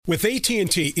With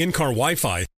AT&T in-car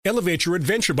Wi-Fi, elevate your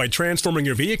adventure by transforming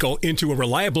your vehicle into a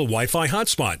reliable Wi-Fi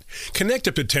hotspot. Connect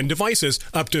up to 10 devices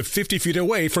up to 50 feet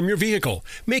away from your vehicle,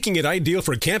 making it ideal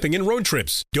for camping and road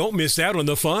trips. Don't miss out on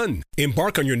the fun.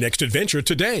 Embark on your next adventure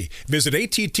today. Visit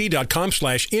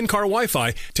att.com/in-car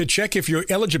Wi-Fi to check if you're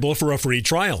eligible for a free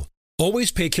trial.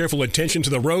 Always pay careful attention to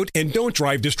the road and don't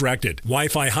drive distracted.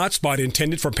 Wi-Fi hotspot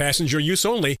intended for passenger use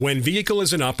only when vehicle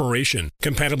is in operation.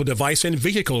 Compatible device and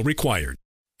vehicle required.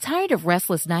 Tired of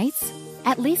restless nights?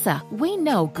 At Leesa, we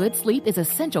know good sleep is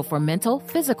essential for mental,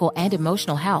 physical, and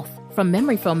emotional health. From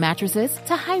memory foam mattresses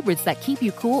to hybrids that keep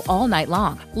you cool all night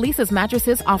long, Leesa's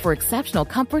mattresses offer exceptional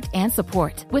comfort and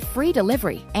support with free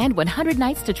delivery and 100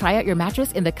 nights to try out your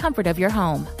mattress in the comfort of your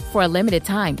home. For a limited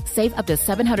time, save up to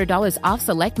 $700 off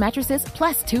select mattresses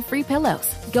plus 2 free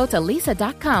pillows. Go to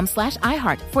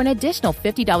leesa.com/iHeart for an additional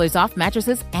 $50 off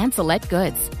mattresses and select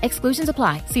goods. Exclusions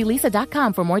apply. See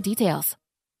leesa.com for more details.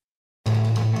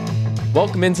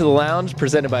 Welcome into the lounge,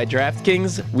 presented by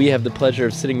DraftKings. We have the pleasure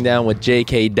of sitting down with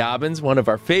J.K. Dobbins, one of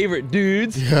our favorite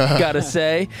dudes, gotta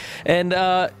say. And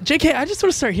J.K., I just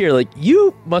want to start here. Like,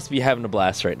 you must be having a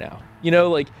blast right now. You know,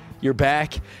 like, you're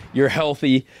back, you're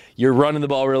healthy, you're running the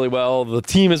ball really well, the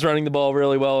team is running the ball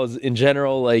really well in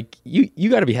general. Like, you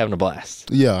got to be having a blast.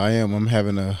 Yeah, I am. I'm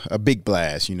having a big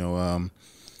blast, you know.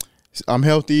 I'm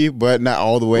healthy, but not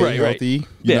all the way healthy. Right.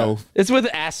 You know, it's with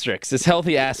asterisks. It's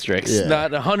healthy asterisks. Yeah.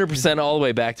 Not 100% all the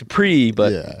way back to pre,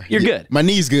 but you're good. My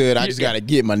knee's good. I just got to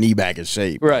get my knee back in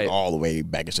shape. Right. Like, all the way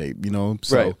back in shape, you know.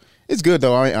 So it's good,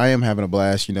 though. I am having a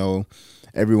blast, you know.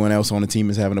 Everyone else on the team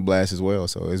is having a blast as well,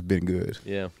 so it's been good.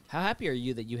 Yeah. How happy are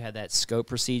you that you had that scope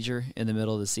procedure in the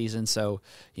middle of the season? So,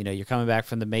 you know, you're coming back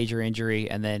from the major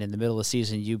injury, and then in the middle of the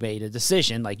season, you made a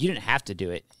decision. Like, you didn't have to do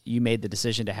it. You made the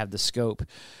decision to have the scope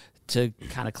to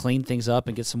kind of clean things up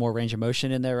and get some more range of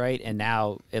motion in there, right? And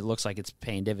now it looks like it's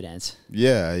paying dividends.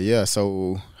 Yeah.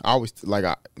 So I always, like,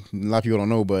 a lot of people don't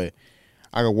know, but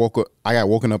I got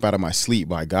woken up out of my sleep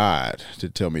by God to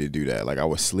tell me to do that. Like, I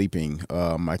was sleeping.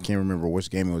 I can't remember which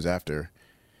game it was after.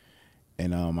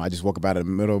 And I just woke up out of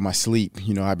the middle of my sleep.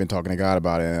 You know, I've been talking to God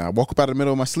about it. And I woke up out of the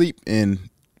middle of my sleep, and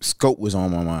scope was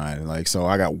on my mind. Like, so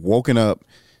I got woken up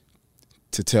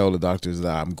to tell the doctors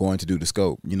that I'm going to do the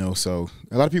scope, you know. So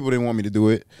a lot of people didn't want me to do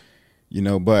it, you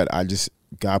know, but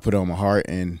God put it on my heart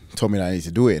and told me that I need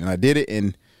to do it. And I did it,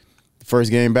 and the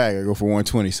first game back, I go for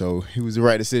 120. So it was the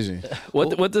right decision.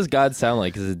 What does God sound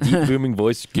like? Is it a deep, booming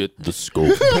voice? Get the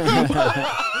scope.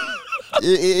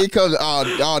 It comes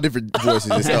all different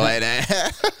voices and stuff like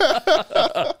that.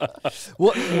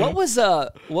 What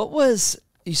was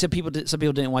you said some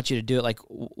people didn't want you to do it. Like,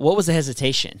 what was the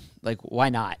hesitation? Like, why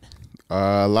not?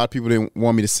 A lot of people didn't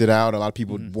want me to sit out. A lot of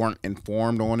people weren't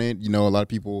informed on it. You know, a lot of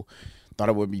people thought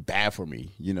it would be bad for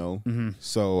me, you know.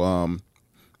 So a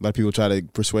lot of people tried to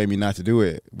persuade me not to do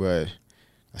it, but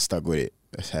I stuck with it.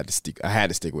 I had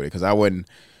to stick with it because I wasn't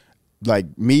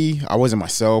like me. I wasn't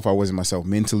myself. I wasn't myself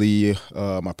mentally.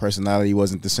 My personality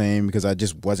wasn't the same because I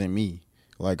just wasn't me.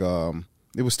 Like,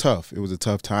 it was tough. It was a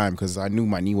tough time because I knew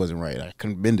my knee wasn't right. I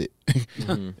couldn't bend it,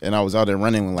 and I was out there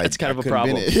running like that's kind of a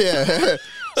problem. Yeah,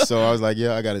 so I was like,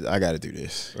 yeah, I got to do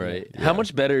this. Right. Yeah. How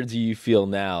much better do you feel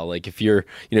now? Like, if you're,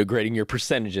 grading your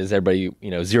percentages, everybody,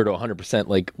 0 to 100%.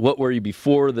 Like, what were you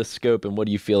before the scope, and what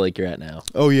do you feel like you're at now?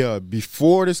 Oh yeah,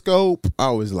 before the scope,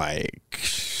 I was like,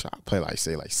 I play like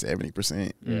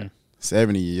 70%. Yeah.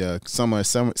 70,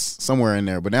 somewhere in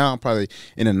there. But now I'm probably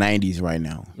in the 90s right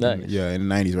now. Nice. Yeah, in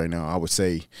the 90s right now. I would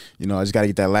say, I just got to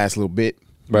get that last little bit,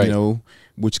 right.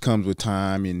 Which comes with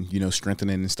time and,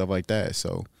 strengthening and stuff like that.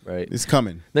 So right. It's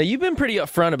coming. Now, you've been pretty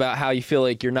upfront about how you feel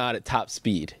like you're not at top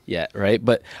speed yet, right?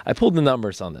 But I pulled the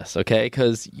numbers on this, okay?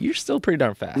 Because you're still pretty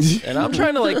darn fast. And I'm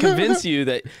trying to, convince you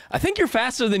that I think you're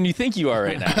faster than you think you are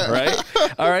right now, right?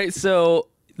 All right, so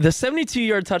the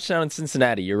 72-yard touchdown in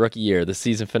Cincinnati, your rookie year, the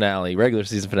season finale, regular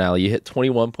season finale, you hit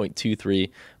 21.23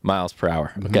 miles per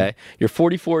hour, okay? Your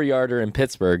 44-yarder in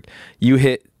Pittsburgh, you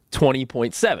hit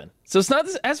 20.7. So it's not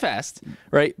as fast,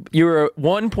 right? You're a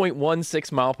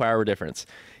 1.16 mile per hour difference.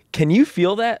 Can you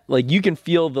feel that? Like, you can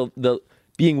feel the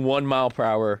being 1 mile per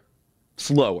hour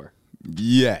slower.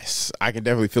 Yes, I can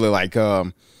definitely feel it. Like,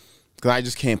 because I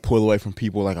just can't pull away from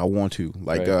people like I want to.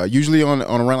 Like, right. Usually on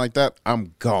a run like that,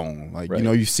 I'm gone. Like, right.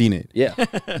 You've seen it. Yeah.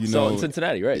 So in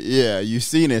Cincinnati, right? Yeah, you've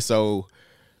seen it. So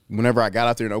whenever I got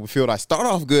out there in the open field, I start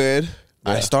off good.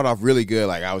 Yeah. I start off really good.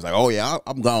 Like, I was like, oh, yeah,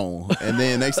 I'm gone. And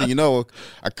then next thing you know,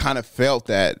 I kind of felt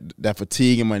that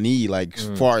fatigue in my knee, like,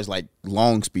 as far as, like,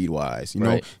 long speed-wise. You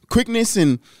know, quickness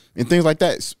and things like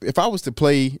that. If I was to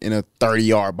play in a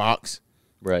 30-yard box,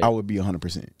 right, I would be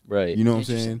 100%. Right. You know what I'm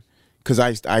saying? Because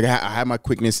I had my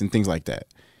quickness and things like that.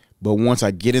 But once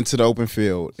I get into the open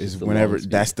field, is whenever long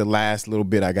that's the last little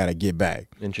bit I gotta get back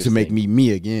to Interesting. make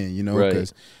me again. You know, Right.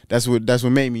 because that's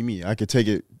what made me. I could take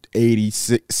it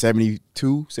 86,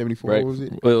 72, 74. Right. What was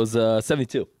it? Well, it was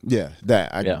 72. Yeah,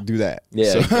 that I Yeah. could do that.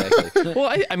 Yeah, So- exactly.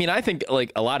 Well, I mean, I think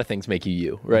like a lot of things make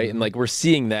you, right? And like we're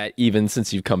seeing that even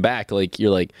since you've come back. Like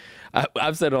you're like,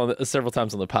 I've said it several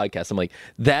times on the podcast. I'm like,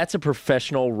 that's a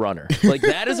professional runner. Like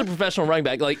that is a professional running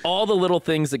back. Like all the little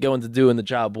things that go into doing the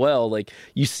job well. Like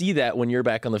you see that when you're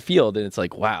back on the field, and it's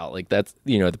like, wow, like that's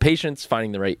the patience,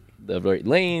 finding the right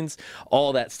lanes,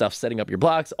 all that stuff, setting up your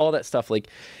blocks, all that stuff. Like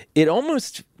it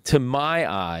almost, to my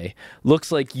eye,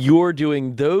 looks like you're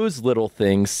doing those little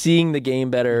things, seeing the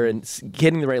game better and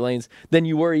getting the right lanes than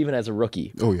you were even as a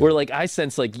rookie. Oh, yeah. Where like I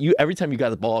sense like you every time you got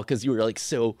the ball, because you were like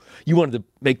you wanted to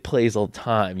make plays all the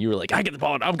time. You were like, I get the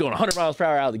ball and I'm going 100 miles per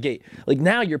hour out of the gate. Like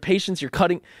now your patience, you're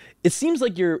cutting. It seems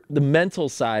like the mental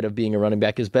side of being a running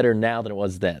back is better now than it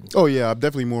was then. Oh yeah, I'm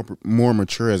definitely more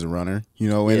mature as a runner, and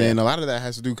Yeah. then a lot of that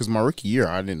has to do because my rookie year,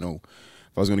 I didn't know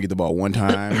if I was going to get the ball one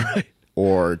time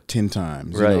or 10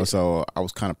 times, Right. so I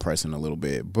was kind of pressing a little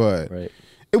bit, but Right.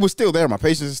 it was still there. My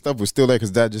patience and stuff was still there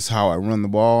because that's just how I run the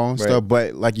ball and Right. stuff.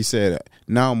 But like you said,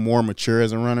 now I'm more mature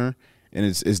as a runner, and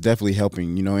it's definitely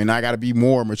helping, and I got to be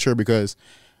more mature because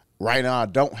right now I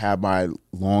don't have my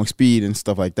long speed and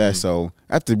stuff like that, so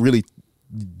I have to really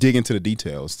dig into the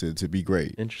details to be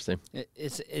great. Interesting.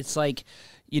 It's like,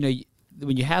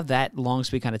 when you have that long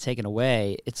speed kind of taken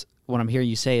away, it's what I'm hearing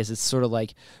you say is it's sort of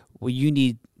like, well, you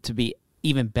need to be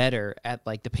even better at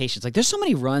like the patience. Like there's so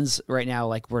many runs right now,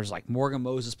 like where it's like Morgan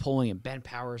Moses pulling and Ben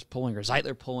Powers pulling or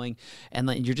Zeitler pulling, and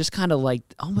like you're just kind of like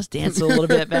almost dancing a little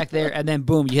bit back there, and then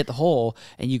boom, you hit the hole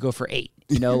and you go for 8.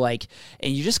 Like,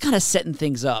 and you're just kind of setting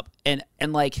things up, and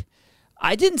like.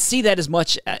 I didn't see that as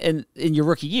much in your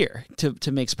rookie year,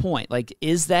 to Mick's point. Like,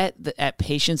 is that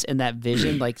patience and that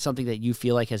vision like something that you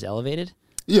feel like has elevated?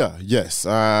 Yeah, yes.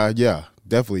 Yeah,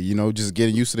 definitely. Just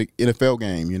getting used to the NFL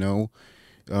game,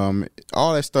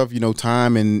 all that stuff,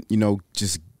 time and,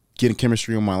 just getting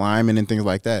chemistry on my linemen and things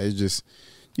like that. It's just,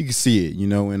 you can see it,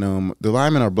 and the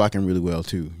linemen are blocking really well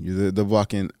too. They're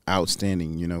blocking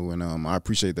outstanding, and I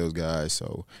appreciate those guys.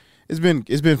 So it's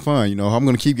been fun. I'm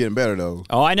going to keep getting better though.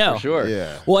 Oh, I know. For sure.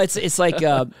 Yeah. Well, it's like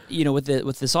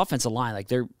with this offensive line,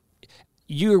 like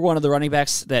you're one of the running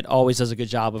backs that always does a good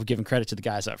job of giving credit to the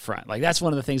guys up front. Like that's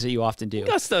one of the things that you often do.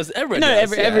 Gus does. Everybody No,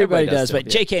 does. Yeah, everybody does, stuff,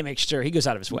 but yeah. JK makes sure he goes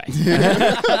out of his way.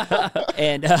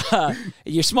 And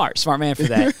you're smart man for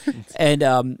that.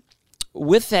 And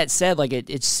with that said, like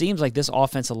it seems like this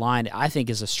offensive line, I think,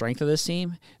 is a strength of this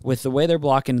team. With the way they're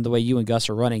blocking and the way you and Gus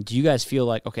are running, do you guys feel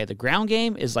like, okay, the ground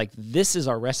game is like, this is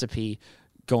our recipe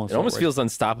going forward? It almost feels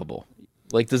unstoppable.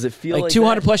 Like, does it feel like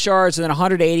 200 that? plus yards and then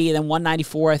 180 and then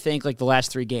 194, I think, like the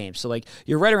last 3 games. So, like,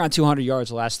 you're right around 200 yards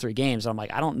the last 3 games. I'm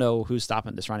like, I don't know who's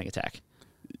stopping this running attack.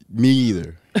 Me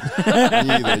either.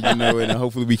 And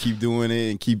hopefully we keep doing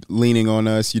it and keep leaning on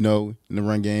us, in the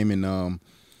run game. And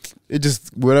it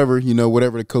just, whatever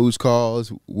the coach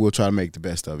calls, we'll try to make the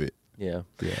best of it. Yeah.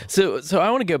 So I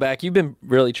want to go back. You've been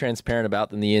really transparent about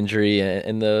the injury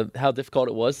and how difficult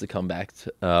it was to come back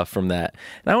from that.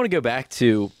 And I want to go back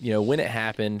to when it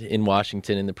happened in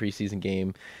Washington in the preseason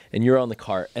game, and you're on the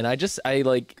cart, and I just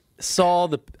saw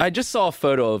a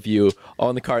photo of you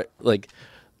on the cart, like.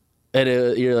 And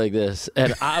you're like this,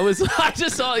 and I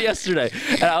just saw it yesterday,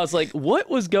 and I was like, what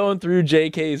was going through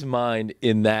JK's mind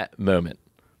in that moment?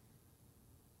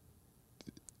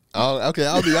 Okay,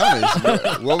 I'll be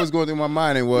honest. What was going through my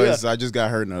mind was I just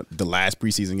got hurt in the last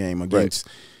preseason game against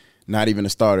not even the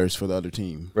starters for the other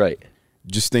team. Right.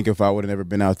 Just think if I would have never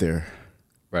been out there.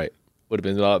 Right. Would have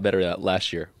been a lot better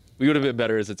last year. We would have been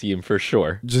better as a team for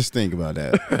sure. Just think about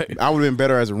that. Right. I would have been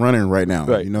better as a runner right now,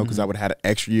 right. Because I would have had an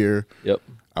extra year. Yep.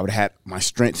 I would have had my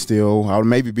strength still. I would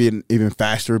maybe be even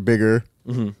faster, bigger,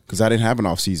 because I didn't have an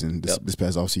off season this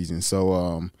past off season.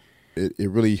 So it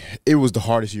was the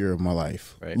hardest year of my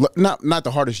life. Right. Not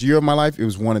the hardest year of my life. It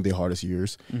was one of the hardest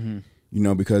years.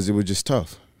 Because it was just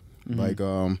tough. Like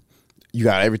you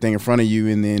got everything in front of you,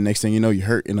 and then next thing you know, you're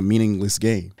hurt in a meaningless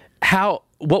game.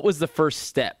 What was the first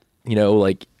step?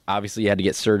 Obviously you had to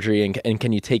get surgery, and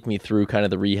can you take me through kind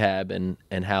of the rehab and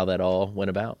how that all went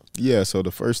about? Yeah, so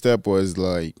the first step was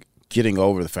like getting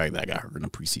over the fact that I got hurt in a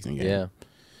preseason game. Yeah.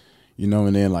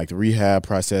 And then like the rehab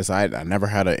process, I never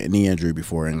had a knee injury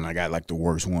before, and I got like the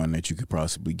worst one that you could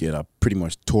possibly get. I pretty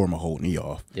much tore my whole knee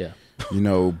off. Yeah.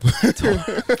 So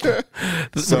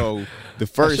the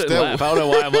first step, I don't know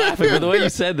why I'm laughing, but the way you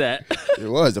said that.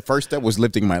 The first step was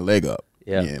lifting my leg up.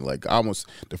 Yeah. Like almost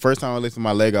the first time I lifted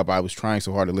my leg up, I was trying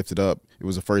so hard to lift it up. It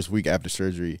was the first week after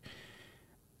surgery.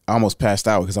 I almost passed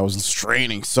out because I was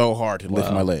straining so hard to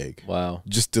lift my leg. Wow.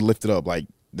 Just to lift it up like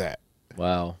that.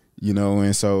 Wow. You know,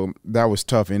 and so that was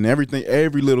tough. And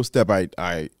every little step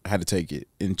I had to take it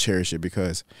and cherish it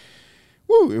because,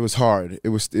 it was hard.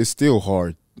 It's still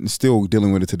hard. I'm still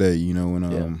dealing with it today, you know.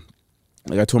 And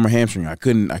like I tore my hamstring. I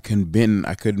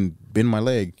couldn't bend my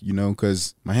leg, you know,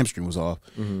 because my hamstring was off.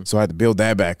 Mm-hmm. So I had to build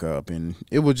that back up, and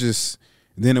it was just.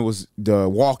 Then it was the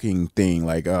walking thing,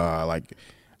 like I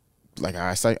think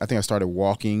I started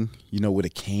walking, you know, with a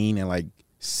cane in like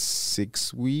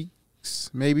 6 weeks,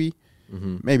 maybe.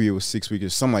 Mm-hmm. Maybe it was 6 weeks or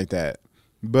something like that.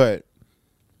 But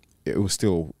it was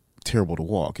still terrible to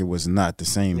walk. It was not the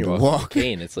same to walk.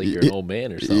 Cane, it's like you're an old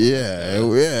man or something.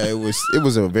 It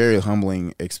was a very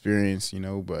humbling experience, you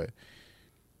know, but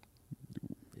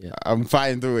I'm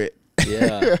fighting through it.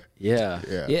 Yeah.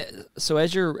 So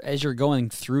as you're going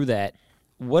through that,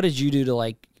 what did you do to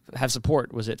like have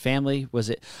support? Was it family? Was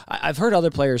it? I've heard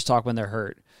other players talk when they're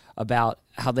hurt about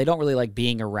how they don't really like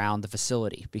being around the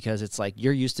facility because it's like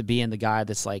you're used to being the guy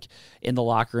that's like in the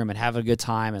locker room and having a good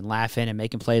time and laughing and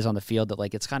making plays on the field, that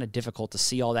like it's kind of difficult to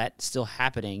see all that still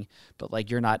happening, but like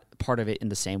you're not part of it in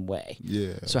the same way.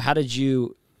 Yeah. So how did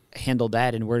you handle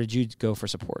that, and where did you go for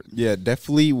support? Yeah,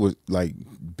 definitely was like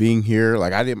being here.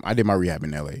 Like I did my rehab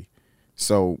in LA.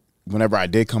 So whenever I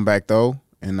did come back though,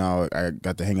 and I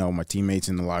got to hang out with my teammates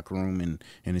in the locker room and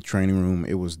in the training room.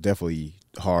 It was definitely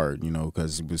hard, you know,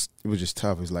 because it was just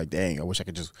tough. It was like, dang, I wish I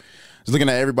could just. I was looking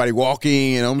at everybody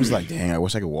walking, and I'm just like, dang, I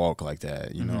wish I could walk like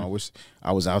that. You know, I wish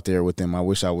I was out there with them. I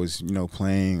wish I was, you know,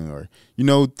 playing or, you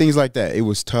know, things like that. It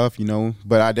was tough, you know,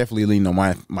 but I definitely leaned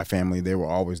on my family. They were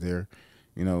always there,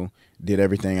 you know, did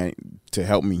everything to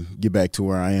help me get back to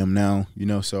where I am now, you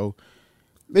know, so.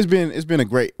 It's been a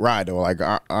great ride though. Like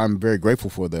I'm very grateful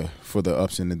for the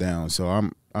ups and the downs. So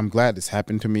I'm glad this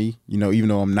happened to me. You know, even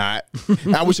though I'm not.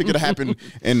 I wish it could have happened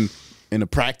in a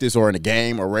practice or in a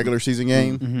game or regular season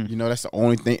game. Mm-hmm. You know, that's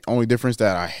the only difference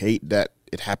that I hate that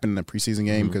it happened in a preseason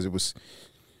game because it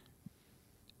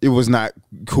was not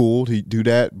cool to do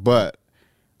that. But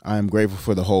I'm grateful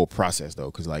for the whole process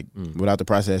though, because like without the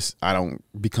process, I don't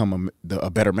become a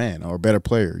better man or a better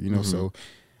player. You know, so.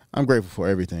 I'm grateful for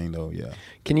everything, though, yeah.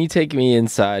 Can you take me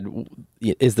inside?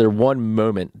 Is there one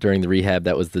moment during the rehab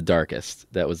that was the darkest,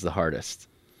 that was the hardest?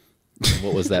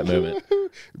 What was that moment?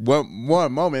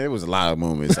 One moment. It was a lot of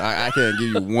moments. I can't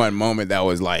give you one moment that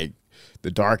was, like, the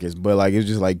darkest. But, like, it's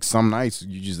just, like, some nights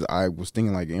I was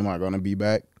thinking, like, am I going to be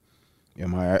back?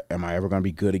 Am I ever going to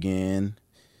be good again?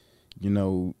 You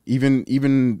know,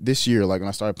 even this year, like, when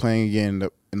I started playing again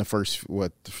in the first,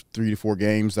 3 to 4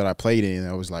 games that I played in,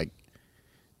 I was like,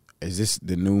 is this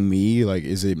the new me? Like,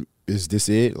 is this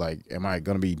it? Like, am I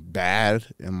gonna be bad?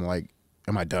 Am I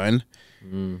done?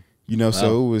 You know, wow.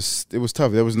 So it was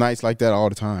tough. There was nights like that all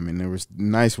the time, and there was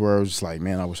nights where I was just like,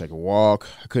 man, I wish I could walk.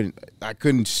 I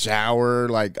couldn't shower.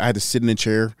 Like, I had to sit in a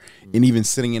chair, and even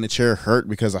sitting in a chair hurt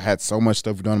because I had so much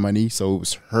stuff done on my knee, so it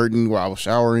was hurting while I was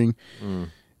showering.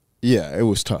 Yeah, it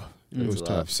was tough. It was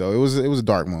tough. So it was a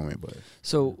dark moment, but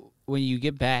so. When you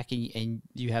get back and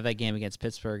you have that game against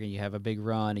Pittsburgh and you have a big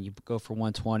run and you go for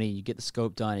 120 and you get the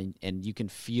scope done and you can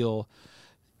feel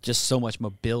just so much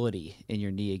mobility in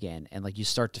your knee again, and like you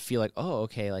start to feel like, oh,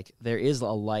 okay, like there is a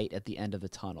light at the end of the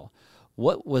tunnel.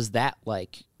 What was that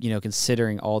like, you know,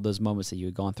 considering all those moments that you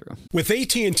had gone through? With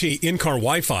AT&T in-car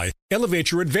Wi-Fi,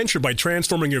 elevate your adventure by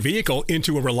transforming your vehicle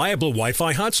into a reliable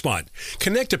Wi-Fi hotspot.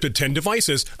 Connect up to 10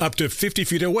 devices up to 50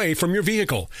 feet away from your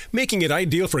vehicle, making it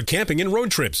ideal for camping and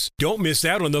road trips. Don't miss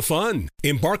out on the fun.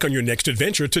 Embark on your next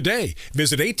adventure today.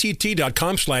 Visit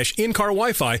att.com/in-car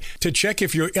Wi-Fi to check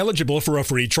if you're eligible for a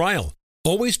free trial.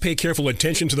 Always pay careful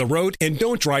attention to the road and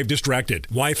don't drive distracted.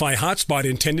 Wi-Fi hotspot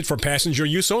intended for passenger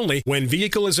use only when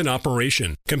vehicle is in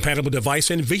operation. Compatible device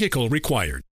and vehicle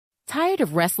required. Tired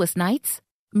of restless nights?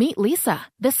 Meet Lisa,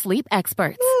 the sleep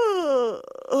experts.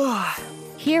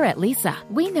 Here at Lisa,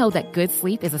 we know that good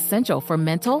sleep is essential for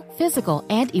mental, physical,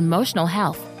 and emotional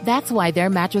health. That's why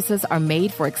their mattresses are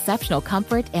made for exceptional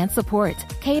comfort and support,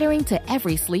 catering to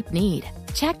every sleep need.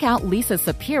 Check out Lisa's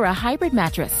Sapira Hybrid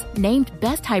Mattress, named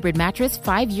Best Hybrid Mattress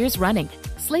 5 years running.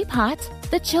 Sleep hot?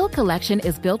 The Chill Collection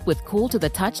is built with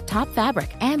cool-to-the-touch top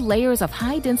fabric and layers of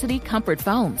high-density comfort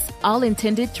foams, all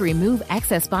intended to remove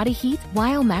excess body heat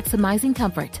while maximizing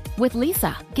comfort. With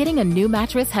Lisa, getting a new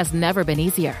mattress has never been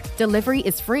easier. Delivery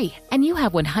is free, and you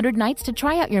have 100 nights to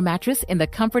try out your mattress in the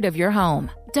comfort of your home.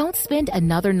 Don't spend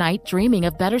another night dreaming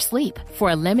of better sleep. For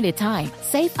a limited time,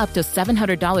 save up to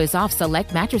 $700 off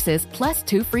select mattresses plus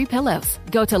 2 free pillows.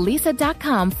 Go to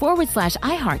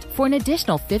lisa.com/iHeart for an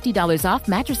additional $50 off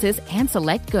mattresses and select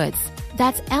select goods.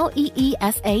 That's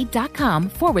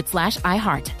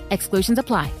leesa.com/iHeart. Exclusions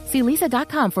apply. See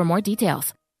leesa.com for more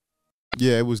details.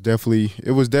 Yeah, it was definitely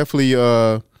it was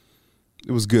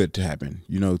good to happen.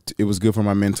 It was good for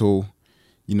my mental,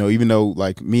 even though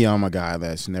like me, I'm a guy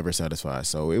that's never satisfied.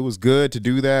 So it was good to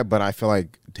do that, but I feel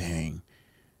like, dang,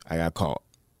 I got caught.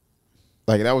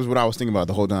 Like, that was what I was thinking about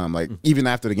the whole time. Like, even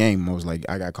after the game, I was like,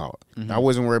 I got caught. I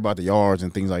wasn't worried about the yards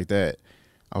and things like that.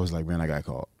 I was like, man, I got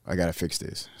caught. I got to fix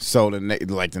this. So the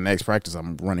next practice,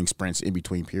 I'm running sprints in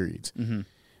between periods,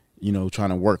 trying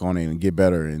to work on it and get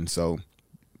better. And so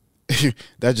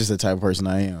that's just the type of person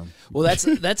I am. Well, that's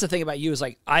the thing about you is,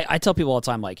 like, I tell people all the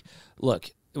time, like, look,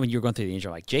 when you're going through the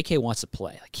injury, like, JK wants to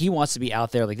play. Like, he wants to be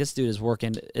out there. Like, this dude is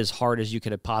working as hard as you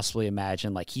could have possibly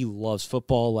imagined. Like, he loves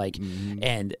football. Like,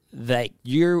 and that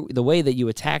the way that you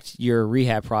attacked your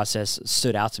rehab process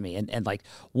stood out to me. And like,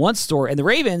 one story, and the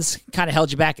Ravens kind of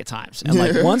held you back at times. And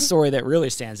like, one story that really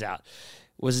stands out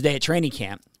was the day at training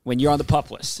camp when you're on the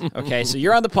PUP list. Okay, so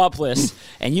you're on the PUP list,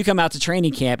 and you come out to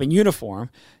training camp in uniform.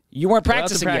 You weren't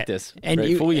practicing yet, and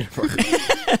right, full uniform.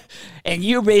 And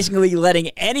you're basically letting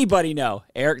anybody know,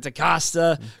 Eric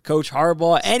DaCosta, Coach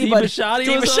Harbaugh, anybody,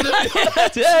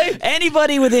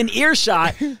 anybody within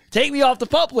earshot, take me off the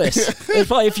PUP list. There's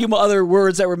probably a few other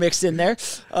words that were mixed in there.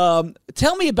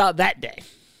 Tell me about that day.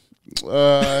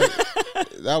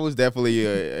 That was definitely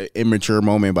an immature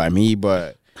moment by me,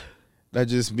 but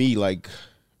that's just me. Like,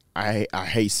 I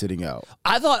hate sitting out.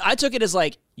 I took it as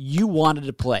like you wanted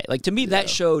to play. Like, to me, that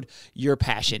showed your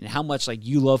passion and how much like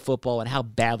you love football and how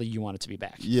badly you wanted to be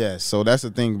back. Yeah, so that's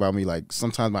the thing about me. Like,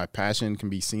 sometimes my passion can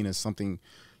be seen as something,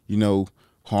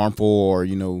 harmful or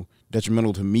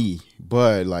detrimental to me.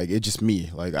 But like, it's just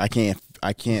me. Like, I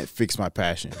can't fix my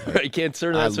passion. Like, you can't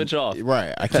turn that switch off.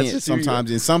 Right, I can't sometimes.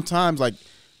 And sometimes, like,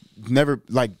 never,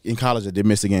 like in college, I did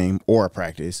miss a game or a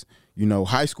practice.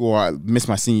 High school, I missed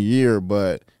my senior year,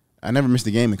 but I never missed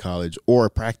a game in college or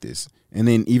a practice. And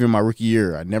then even my rookie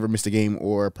year, I never missed a game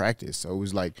or a practice. So it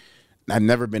was like, I've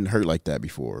never been hurt like that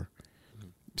before.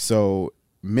 So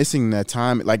missing that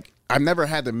time, like, I've never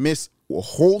had to miss a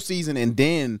whole season and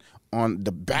then on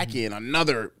the back end,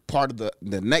 another part of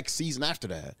the next season after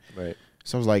that. Right.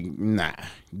 So I was like, nah,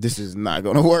 this is not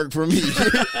going to work for me.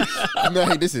 I'm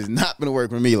like, this is not going to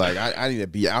work for me. Like, I need to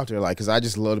be out there, like, because I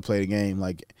just love to play the game.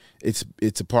 Like, it's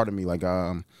a part of me. Like,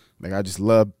 I just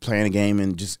love playing a game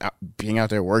and just being out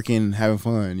there working, having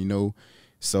fun,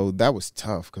 So that was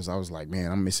tough because I was like,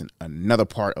 man, I'm missing another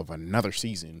part of another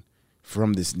season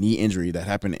from this knee injury that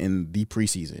happened in the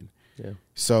preseason. Yeah.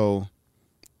 So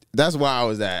that's why I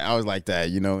was like that,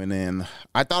 and then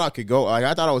I thought I could go. Like,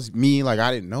 I thought it was me. Like,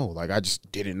 I didn't know. Like, I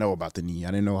just didn't know about the knee. I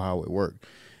didn't know how it worked.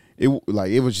 It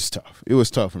was just tough. It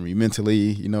was tough for me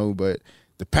mentally, but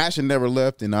the passion never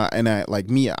left. And I like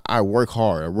me, I work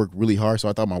hard. I work really hard. So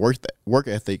I thought my work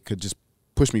ethic could just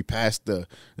push me past the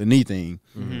knee thing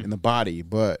in the body.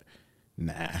 But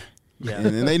nah. Yeah.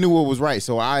 And they knew what was right.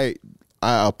 So I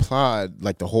applaud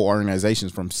like the whole organization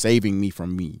from saving me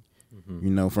from me.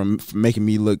 From making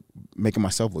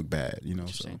myself look bad,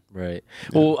 So. Right.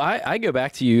 Yeah. Well, I go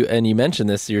back to you, and you mentioned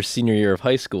this, your senior year of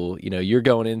high school. You're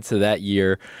going into that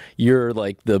year. You're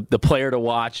like the player to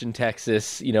watch in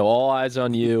Texas. All eyes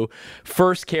on you.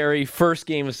 First carry, first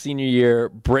game of senior year,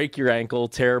 break your ankle,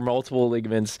 tear multiple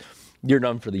ligaments. You're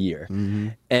done for the year.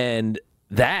 And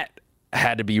that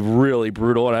had to be really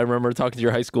brutal. And I remember talking to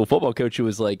your high school football coach who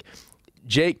was like,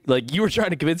 Jake, like, you were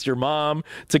trying to convince your mom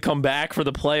to come back for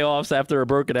the playoffs after a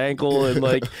broken ankle, and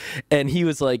like, and he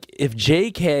was like, if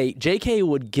JK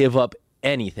would give up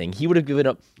anything, he would have given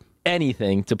up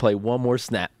anything to play one more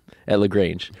snap at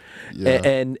LaGrange.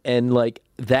 Yeah. And like,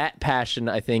 that passion,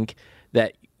 I think,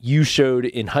 that you showed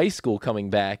in high school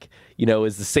coming back,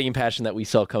 is the same passion that we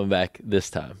saw coming back this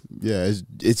time. Yeah,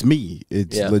 it's me.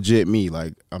 It's legit me.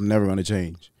 Like, I'm never gonna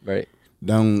change. Right.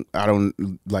 I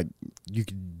don't like, you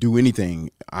could do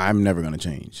anything. I'm never gonna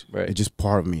change. Right. It's just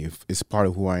part of me. It's part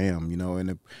of who I am,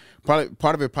 And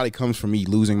part of it probably comes from me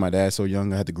losing my dad so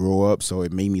young. I had to grow up, so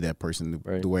it made me that person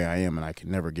the way I am, and I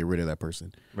can never get rid of that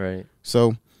person. Right.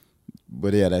 So,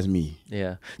 but yeah, that's me.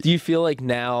 Yeah. Do you feel like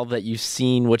now that you've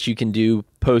seen what you can do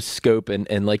post scope,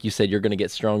 and like you said, you're going to get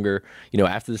stronger,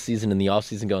 after the season and the off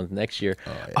season going into next year,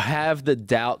 have the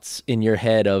doubts in your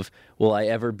head of, will I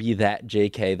ever be that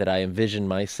JK that I envision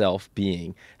myself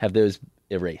being? Have those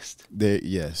erased?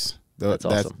 Yes. That's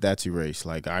awesome. That's erased.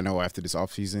 Like, I know after this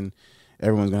off season,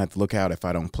 everyone's going to have to look out if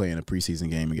I don't play in a preseason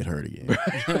game and get hurt again.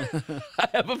 I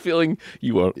have a feeling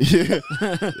you won't. Yeah.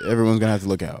 Everyone's going to have to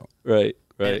look out. Right.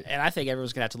 Right. And I think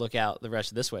everyone's gonna have to look out the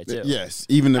rest of this way too. Yes,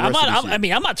 even the rest of this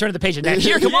year. I'm not turning the page of next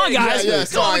year. Come on,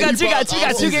 guys. Come on, we got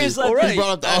two games left. He brought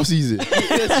up the offseason.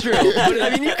 That's true. But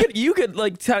I mean, you could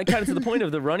like kind of to the point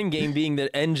of the running game being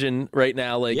the engine right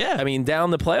now. Like, I mean,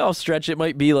 down the playoff stretch, it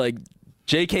might be like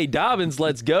J.K. Dobbins,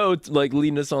 let's go, like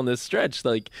leading us on this stretch.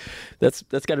 Like, that's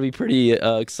got to be pretty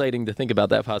exciting to think about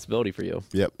that possibility for you.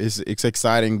 Yep, it's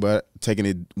exciting, but taking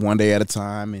it one day at a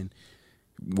time, and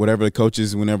whatever the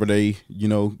coaches, whenever they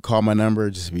call my number,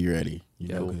 just be ready.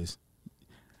 Because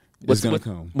it's gonna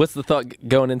come. What's the thought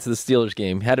going into the Steelers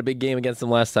game? Had a big game against them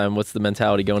last time. What's the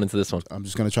mentality going into this one? I'm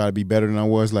just gonna try to be better than I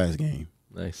was last game.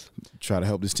 Nice. Try to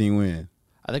help this team win.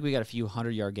 I think we got a few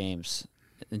 100-yard games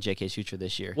in JK's future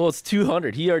this year. Well, it's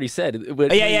 200. He already said. When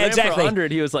he ran exactly. For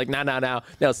 100, he was like, no. Now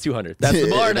it's 200. That's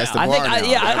the bar now. That's the bar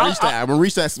now. I'm gonna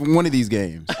reach that one of these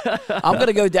games. I'm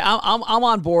gonna go down. I'm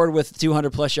on board with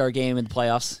 200+ yard game in the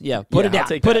playoffs. Yeah, put it down.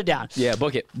 Put it down. Yeah,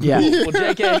 book it. Yeah. Well,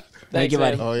 JK, thank you,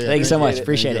 buddy. Oh, yeah, thank you so much. it.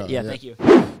 Appreciate it. Thank Yeah, you. thank you.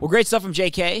 Well, great stuff from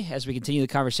JK. As we continue the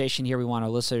conversation here, we want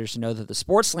our listeners to know that the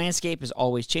sports landscape is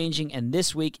always changing, and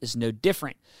this week is no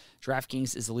different.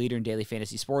 DraftKings is the leader in daily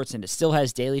fantasy sports, and it still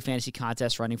has daily fantasy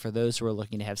contests running for those who are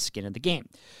looking to have skin in the game.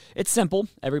 It's simple.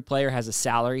 Every player has a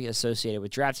salary associated with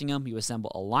drafting them. You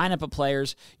assemble a lineup of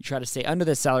players, you try to stay under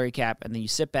the salary cap, and then you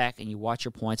sit back and you watch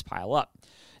your points pile up.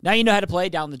 Now you know how to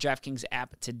play. Download the DraftKings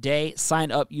app today.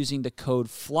 Sign up using the code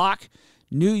FLOCK.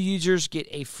 New users get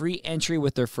a free entry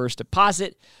with their first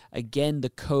deposit. Again, the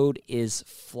code is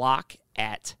FLOCK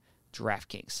at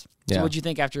DraftKings. So what'd you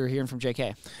think after hearing from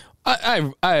JK?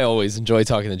 I always enjoy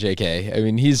talking to JK. I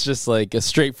mean, he's just like a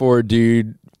straightforward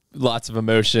dude, lots of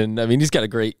emotion. I mean, he's got a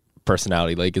great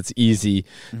personality. Like, it's easy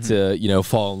to,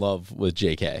 fall in love with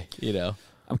JK,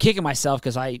 I'm kicking myself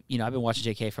because I've been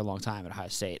watching JK for a long time at Ohio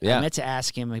State. Yeah. I meant to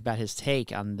ask him about his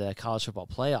take on the college football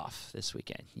playoff this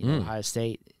weekend. Ohio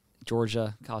State,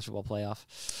 Georgia college football playoff.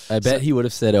 I bet he would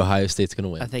have said Ohio State's going to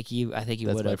win. I think he would have.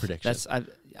 That's my prediction.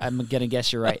 I'm gonna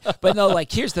guess you're right. But no, like,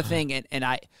 here's the thing, and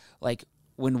I like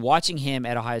when watching him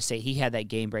at Ohio State, he had that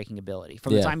game breaking ability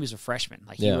from the time he was a freshman.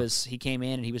 Like he came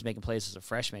in and he was making plays as a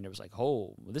freshman. It was like,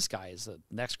 oh, well, this guy is the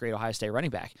next great Ohio State running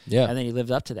back. Yeah. And then he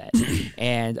lived up to that.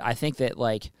 And I think that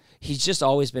like he's just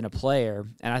always been a player,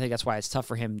 and I think that's why it's tough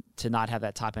for him to not have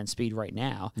that top end speed right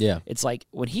now. Yeah. It's like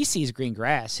when he sees green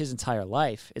grass his entire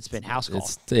life, it's been house call.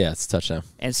 It's a touchdown.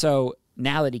 And so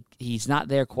now that he's not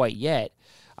there quite yet,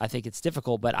 I think it's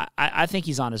difficult, but I think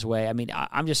he's on his way. I mean,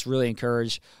 I'm just really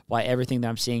encouraged by everything that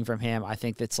I'm seeing from him. I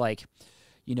think that's like,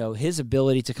 his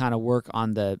ability to kind of work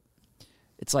on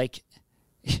it's like,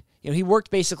 he worked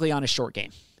basically on a short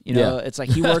game. It's like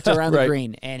he worked around the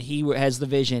green, and he has the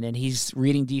vision, and he's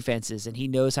reading defenses, and he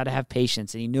knows how to have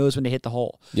patience, and he knows when to hit the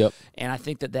hole. Yep. And I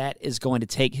think that is going to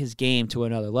take his game to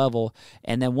another level.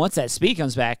 And then once that speed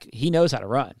comes back, he knows how to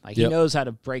run. Like, he knows how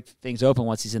to break things open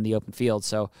once he's in the open field.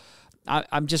 So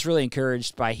I'm just really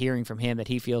encouraged by hearing from him that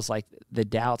he feels like the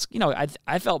doubts.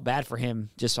 I felt bad for him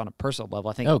just on a personal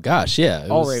level. I think. Oh gosh, yeah,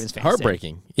 all Ravens fans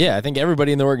heartbreaking. Did. Yeah, I think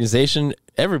everybody in the organization,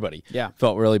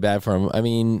 felt really bad for him. I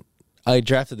mean, I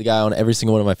drafted the guy on every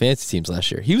single one of my fantasy teams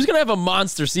last year. He was going to have a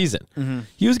monster season. Mm-hmm.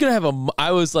 He was going to have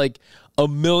I was like a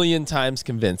million times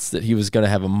convinced that he was going to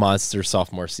have a monster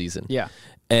sophomore season. Yeah.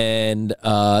 And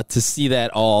to see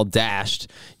that all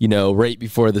dashed, right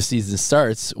before the season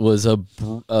starts was a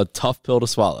tough pill to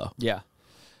swallow. Yeah.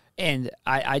 And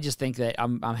I just think that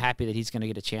I'm happy that he's going to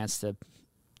get a chance to,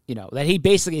 that he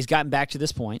basically has gotten back to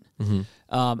this point.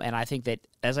 Mm-hmm. And I think that,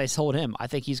 as I told him, I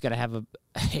think he's going to have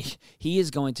he is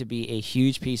going to be a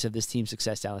huge piece of this team's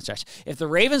success down the stretch. If the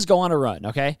Ravens go on a run,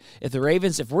 okay? If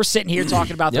we're sitting here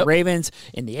talking about the Ravens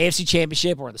in the AFC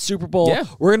Championship or the Super Bowl,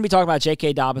 we're going to be talking about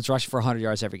J.K. Dobbins rushing for 100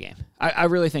 yards every game. I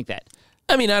really think that.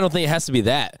 I mean, I don't think it has to be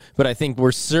that, but I think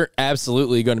we're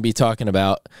absolutely going to be talking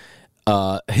about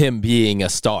him being a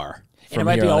star. And it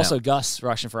might be also Gus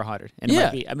rushing for 100. And it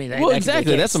might be,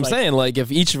 exactly. That's what I'm saying. Like, if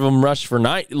each of them rushed for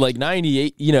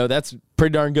 98, that's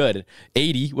pretty darn good.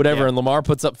 80, whatever, and Lamar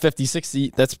puts up 50,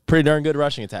 60, that's pretty darn good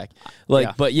rushing attack.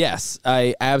 But yes,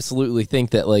 I absolutely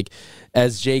think that, like,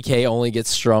 as J.K. only gets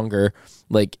stronger,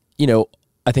 like,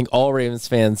 I think all Ravens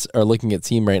fans are looking at the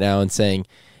team right now and saying,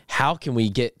 how can we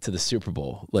get to the Super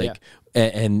Bowl? Like,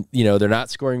 and they're not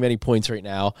scoring many points right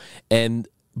now.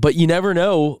 But you never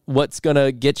know what's going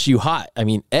to get you hot. I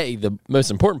mean, the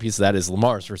most important piece of that is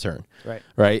Lamar's return.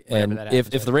 Right? And if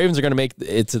the Ravens are going to make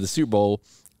it to the Super Bowl,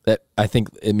 that I think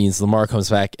it means Lamar comes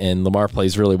back and Lamar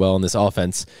plays really well in this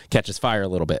offense, catches fire a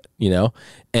little bit,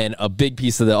 And a big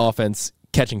piece of the offense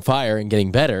catching fire and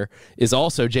getting better is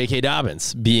also J.K.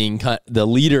 Dobbins being the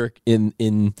leader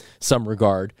in some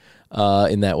regard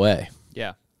in that way.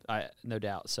 Yeah. no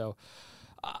doubt. So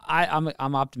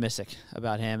I'm optimistic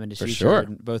about him and his future, sure.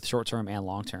 in both short term and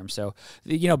long term. So,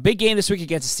 big game this week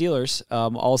against the Steelers.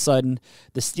 All of a sudden,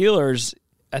 the Steelers.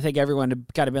 I think everyone had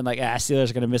kind of been like, Steelers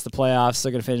are going to miss the playoffs.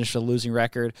 They're going to finish with a losing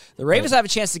record. The Ravens have a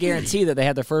chance to guarantee that they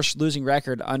had their first losing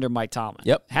record under Mike Tomlin.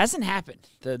 Yep. Hasn't happened.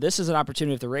 This is an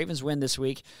opportunity. If the Ravens win this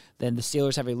week, then the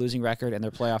Steelers have a losing record and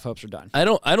their playoff hopes are done. I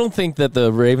don't think that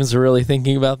the Ravens are really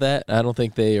thinking about that. I don't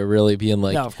think they are really being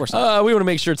like, no, of course not. We want to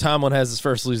make sure Tomlin has his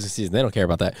first losing season. They don't care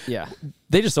about that. Yeah.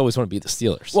 They just always want to beat the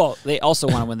Steelers. Well, they also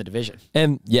want to win the division.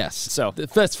 And yes, So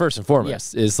that's first and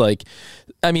foremost. Is like,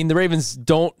 I mean, the Ravens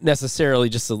don't necessarily,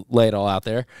 just to lay it all out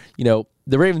there,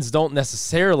 the Ravens don't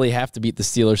necessarily have to beat the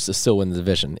Steelers to still win the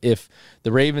division. If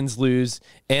the Ravens lose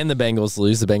and the Bengals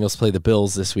lose, the Bengals play the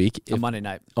Bills this week on Monday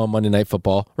night. On Monday Night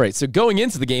Football. Right. So going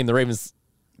into the game, the Ravens,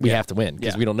 we have to win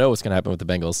because we don't know what's going to happen with the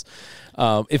Bengals.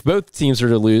 If both teams are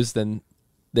to lose, then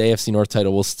the AFC North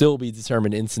title will still be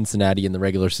determined in Cincinnati in the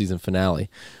regular season finale.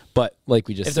 But like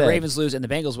we just said, if the Ravens lose and the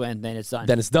Bengals win, then it's done.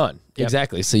 Then it's done. Yep.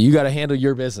 Exactly. So you got to handle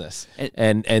your business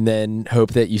and then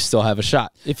hope that you still have a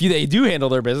shot. If they do handle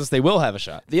their business, they will have a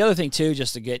shot. The other thing, too,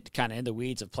 just to get kind of in the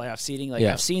weeds of playoff seeding,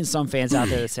 I've seen some fans out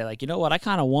there that say, you know what, I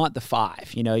kind of want the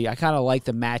 5. I kind of like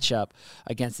the matchup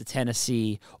against the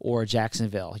Tennessee or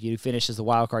Jacksonville. You finish as the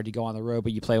wild card, you go on the road,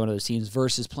 but you play one of those teams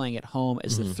versus playing at home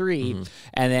as the 3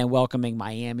 and then welcoming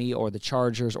Miami or the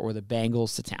Chargers or the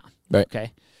Bengals to town. Right.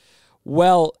 Okay.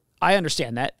 Well, I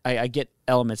understand that. I get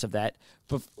elements of that.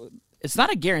 But it's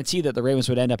not a guarantee that the Ravens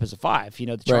would end up as a 5.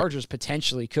 The Chargers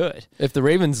potentially could. If the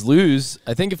Ravens lose,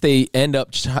 I think if they end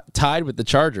up tied with the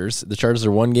Chargers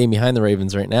are 1 game behind the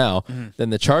Ravens right now,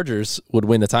 then the Chargers would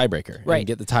win the tiebreaker and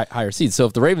get the higher seed. So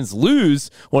if the Ravens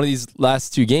lose one of these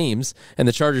last 2 games and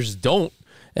the Chargers don't,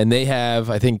 and they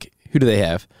have, I think, who do they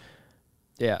have?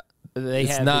 Yeah. They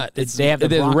have the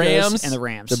Broncos Rams and the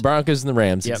Rams. The Broncos and the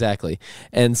Rams, exactly.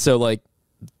 And so,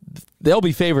 they'll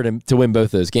be favored to win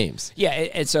both those games. Yeah,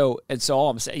 and so all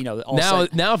I'm saying,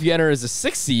 now if you enter as a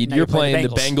 6th seed, you're playing the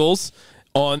Bengals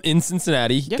in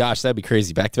Cincinnati. Yep. Gosh, that'd be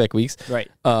crazy. Back-to-back weeks.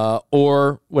 Right.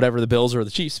 Or whatever, the Bills or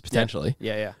the Chiefs, potentially.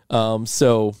 Yeah.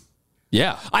 So,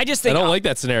 yeah. I just think I don't like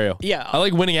that scenario. Yeah. I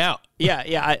like winning out.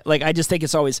 Yeah. I just think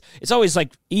it's always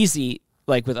easy,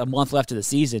 with a month left of the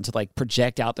season, to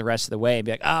project out the rest of the way and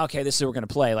be like, okay, this is who we're going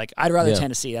to play. I'd rather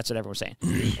Tennessee. That's what everyone's saying.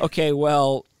 Okay,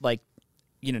 well,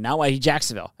 now why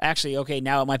Jacksonville? Actually, okay,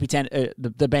 now it might be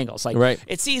the Bengals. Right.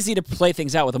 It's easy to play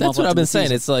things out with a month left. That's what I've been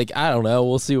saying. It's I don't know.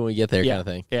 We'll see when we get there, kind of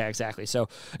thing. Yeah, exactly. So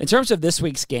in terms of this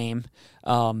week's game,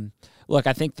 look,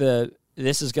 I think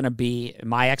this is going to be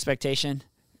my expectation.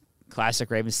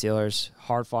 Classic Ravens Steelers,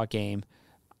 hard fought game,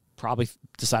 probably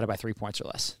decided by 3 points or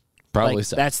less. Probably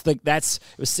so. It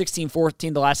was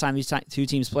 16-14 the last time these 2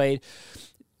 teams played.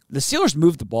 The Steelers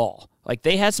moved the ball.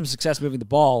 They had some success moving the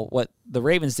ball. What the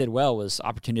Ravens did well was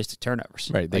opportunistic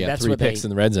turnovers. Right. They got 3 picks in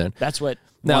the red zone. That's what.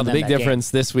 Now, the big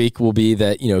difference this week will be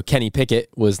that, Kenny Pickett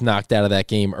was knocked out of that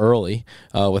game early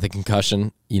with a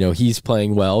concussion. He's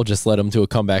playing well, just led him to a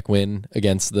comeback win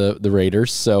against the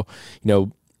Raiders. So,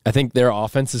 I think their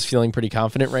offense is feeling pretty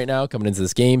confident right now coming into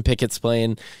this game. Pickett's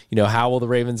playing, how will the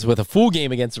Ravens, with a full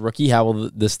game against a rookie, how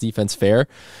will this defense fare?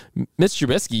 Mitch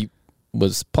Trubisky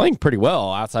was playing pretty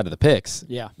well outside of the picks.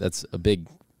 Yeah. That's a big,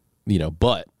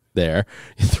 butt there.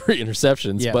 3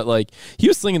 interceptions. Yeah. But, he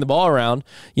was slinging the ball around.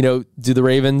 Do the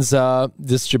Ravens,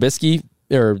 this Trubisky,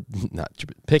 or not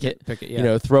Pickett,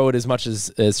 throw it as much as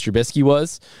Trubisky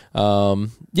was?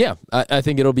 I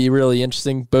think it'll be really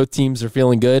interesting. Both teams are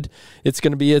feeling good. It's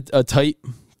going to be a tight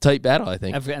battle, I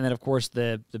think. And then, of course,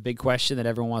 the big question that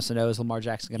everyone wants to know is Lamar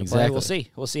Jackson going to play? We'll see.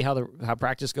 We'll see how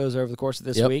practice goes over the course of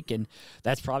this week, and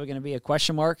that's probably going to be a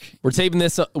question mark. We're taping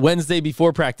this Wednesday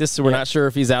before practice, so we're not sure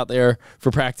if he's out there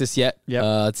for practice yet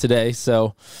today.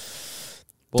 So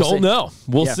don't know.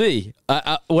 We'll see.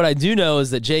 What I do know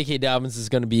is that J.K. Dobbins is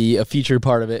going to be a featured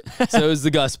part of it. So is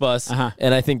the Gus Bus.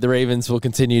 And I think the Ravens will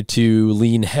continue to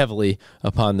lean heavily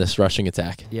upon this rushing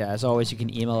attack. Yeah, as always, you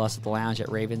can email us at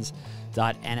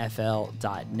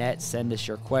thelounge@ravens.nfl.net. Send us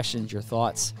your questions, your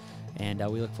thoughts, and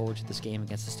we look forward to this game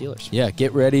against the Steelers. Yeah,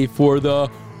 get ready for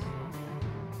the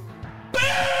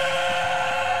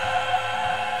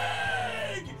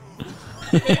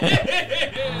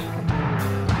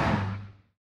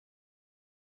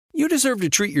You deserve to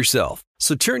treat yourself,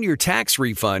 so turn your tax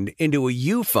refund into a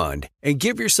U fund and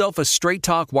give yourself a Straight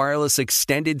Talk Wireless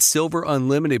Extended Silver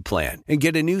Unlimited plan and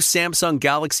get a new Samsung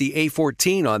Galaxy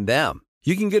A14 on them.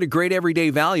 You can get a great everyday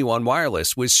value on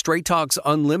wireless with Straight Talk's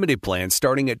Unlimited plan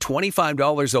starting at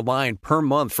 $25 a line per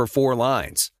month for 4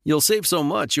 lines. You'll save so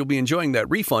much you'll be enjoying that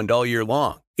refund all year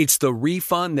long. It's the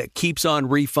refund that keeps on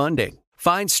refunding.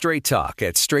 Find Straight Talk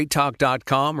at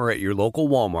straighttalk.com or at your local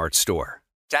Walmart store.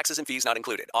 Taxes and fees not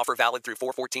included. Offer valid through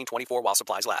 4/14/24 while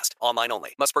supplies last. Online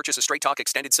only. Must purchase a Straight Talk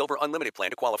Extended Silver Unlimited plan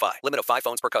to qualify. Limit of 5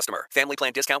 phones per customer. Family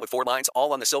plan discount with 4 lines,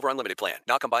 all on the Silver Unlimited plan.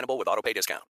 Not combinable with auto pay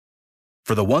discount.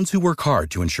 For the ones who work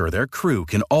hard to ensure their crew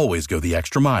can always go the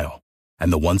extra mile,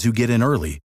 and the ones who get in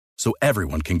early so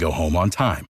everyone can go home on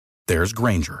time, there's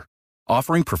Grainger,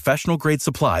 offering professional-grade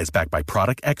supplies backed by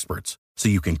product experts so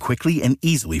you can quickly and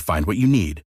easily find what you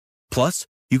need. Plus,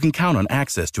 you can count on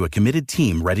access to a committed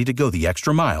team ready to go the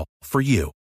extra mile for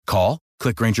you. Call,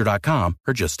 click Grainger.com,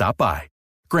 or just stop by.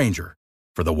 Grainger,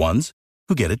 for the ones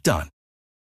who get it done.